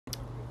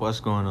What's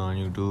going on,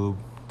 YouTube?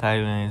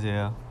 Thailand's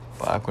here,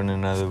 back with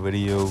another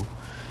video.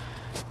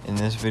 In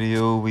this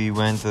video, we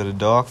went to the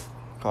dock,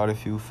 caught a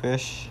few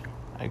fish.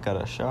 I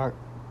got a shark,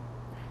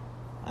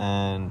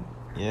 and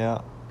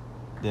yeah,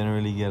 didn't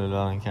really get a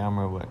lot on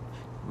camera, but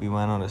we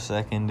went on the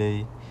second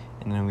day,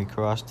 and then we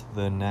crossed to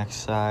the next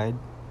side,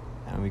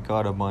 and we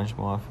caught a bunch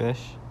more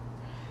fish.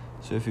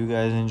 So if you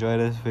guys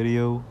enjoyed this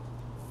video,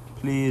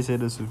 please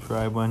hit the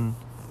subscribe button.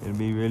 It'd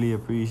be really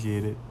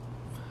appreciated.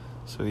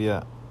 So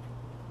yeah,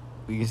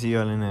 we can see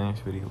y'all in the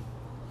next video.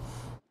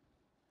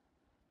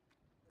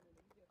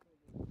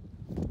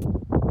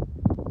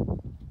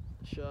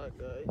 Shark,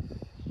 guys.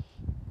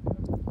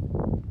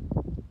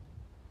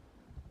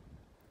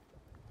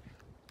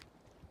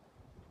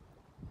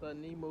 That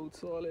Nemo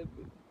toilet.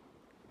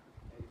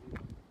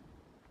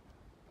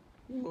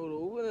 Nemo the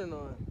opening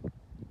on.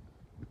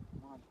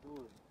 Not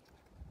good.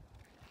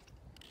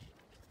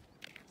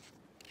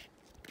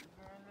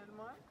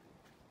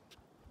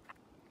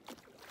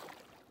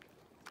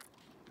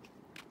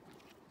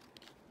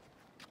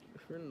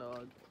 Different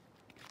dog.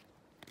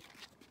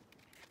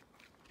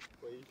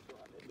 What you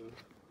trying to do?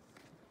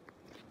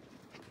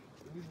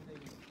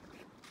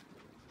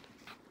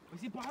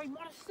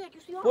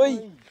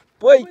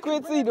 Boy,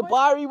 Quincy, the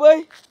Barry,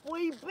 boy.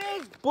 Boy,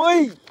 big.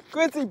 Boy,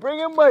 Quincy, bring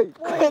him, boy.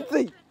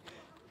 Quincy.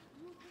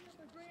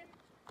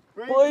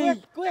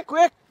 Boy,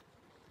 quick.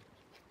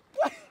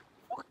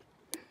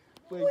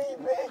 Boy,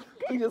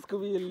 big. This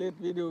could be a lit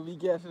video. Be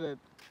careful that.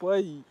 Boy.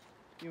 You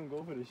can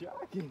go for the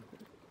shark.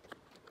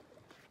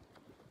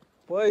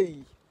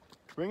 Boy.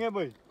 Bring it,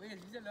 boy.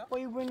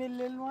 Boy, bring the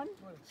little one.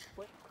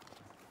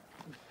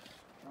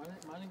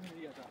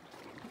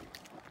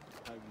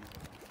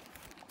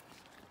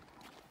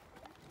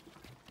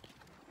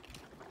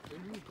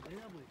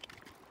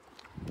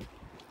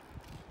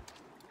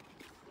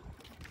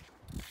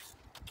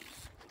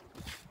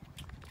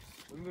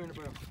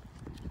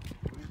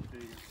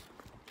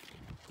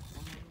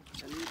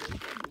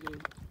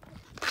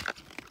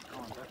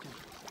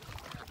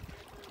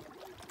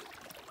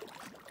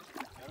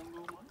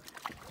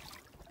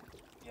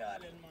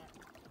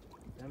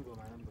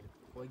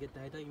 Boy, get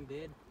tighter, you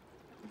dead.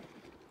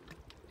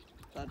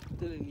 That's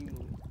still in you.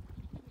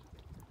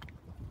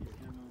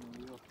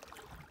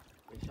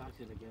 The sharks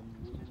in the game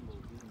moving,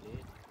 but being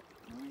dead.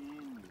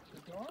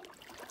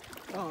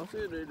 Oh, see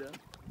it right there.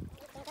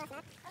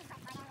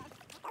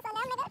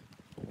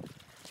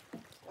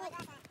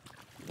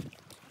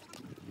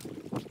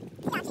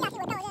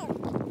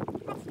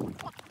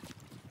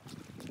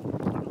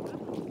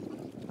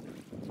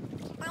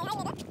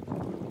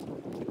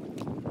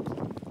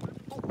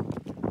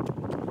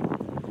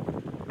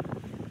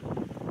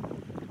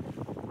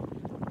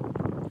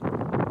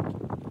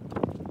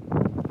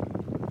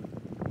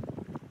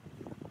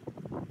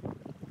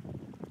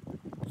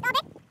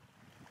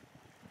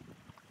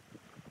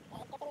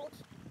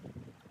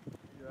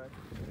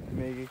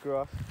 Make it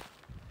cross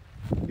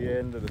the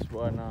end of the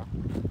spot now.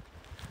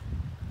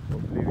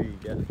 Hopefully we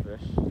get a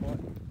fish.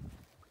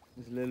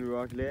 This little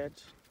rock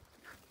ledge.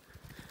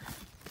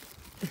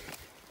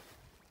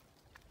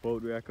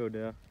 Boat wreck out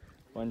there.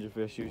 Bunch of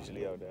fish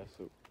usually out there,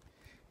 so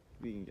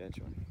we can catch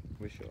one.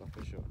 For sure.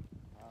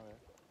 Alright.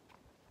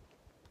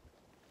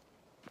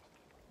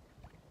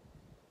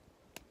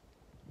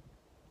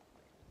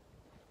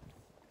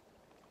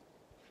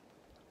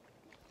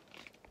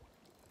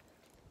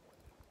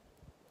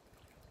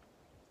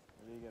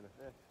 Where do you get a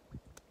fish?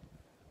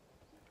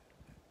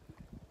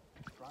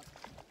 Front.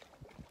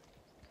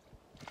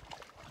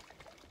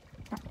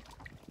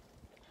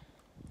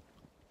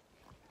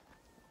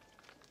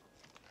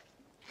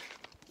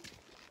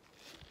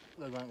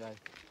 Look around, guys.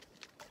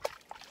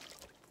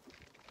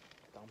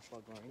 Don't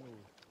fuck around.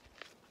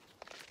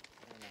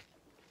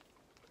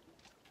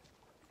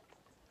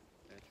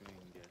 That's what you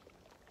can get.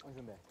 What's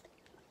in there?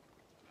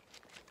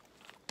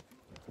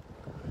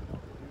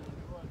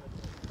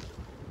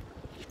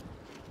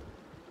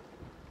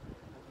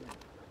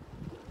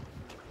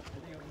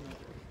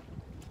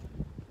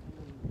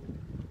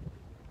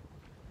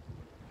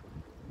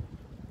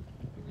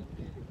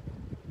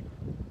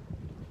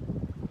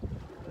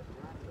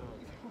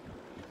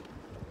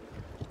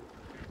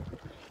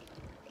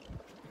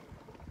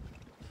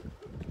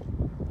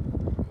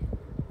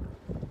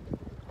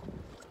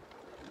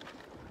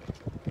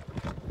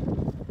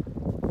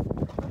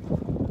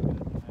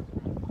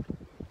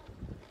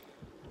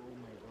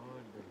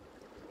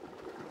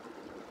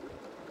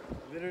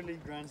 Literally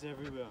grunts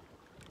everywhere.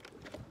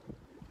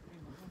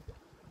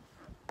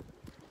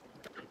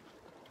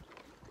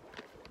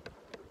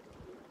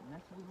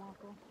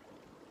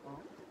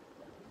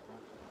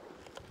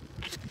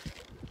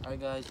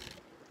 Alright, guys.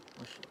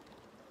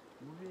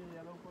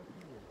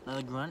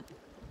 Another grunt.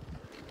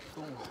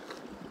 Cool.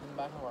 Come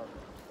back and work.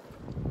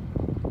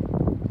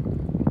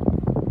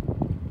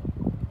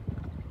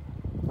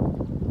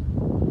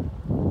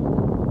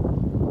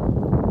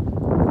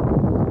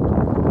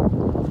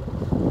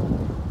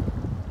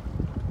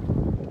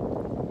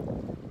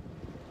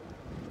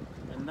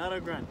 Another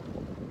grunt.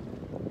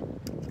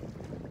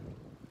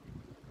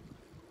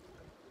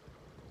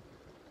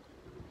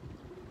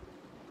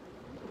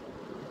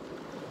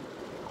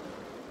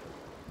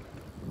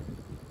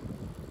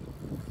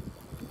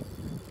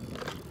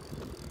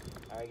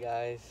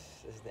 guys,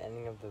 this is the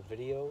ending of the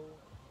video.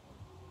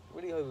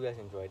 Really hope you guys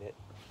enjoyed it.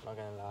 Not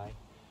gonna lie.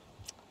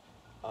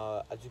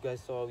 As you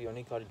guys saw, we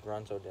only caught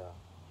grunts out there.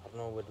 I don't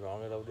know what's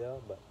wrong with out there,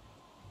 but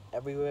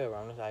everywhere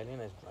around this island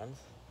is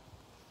grunts.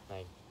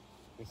 Like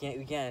we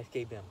can't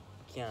escape them.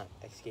 We can't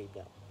escape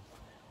them.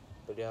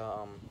 But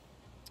yeah.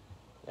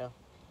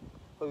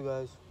 Hope you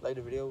guys like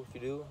the video. If you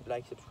do,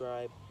 like,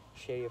 subscribe,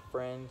 share your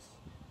friends.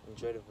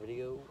 Enjoy the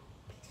video.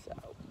 Peace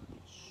out.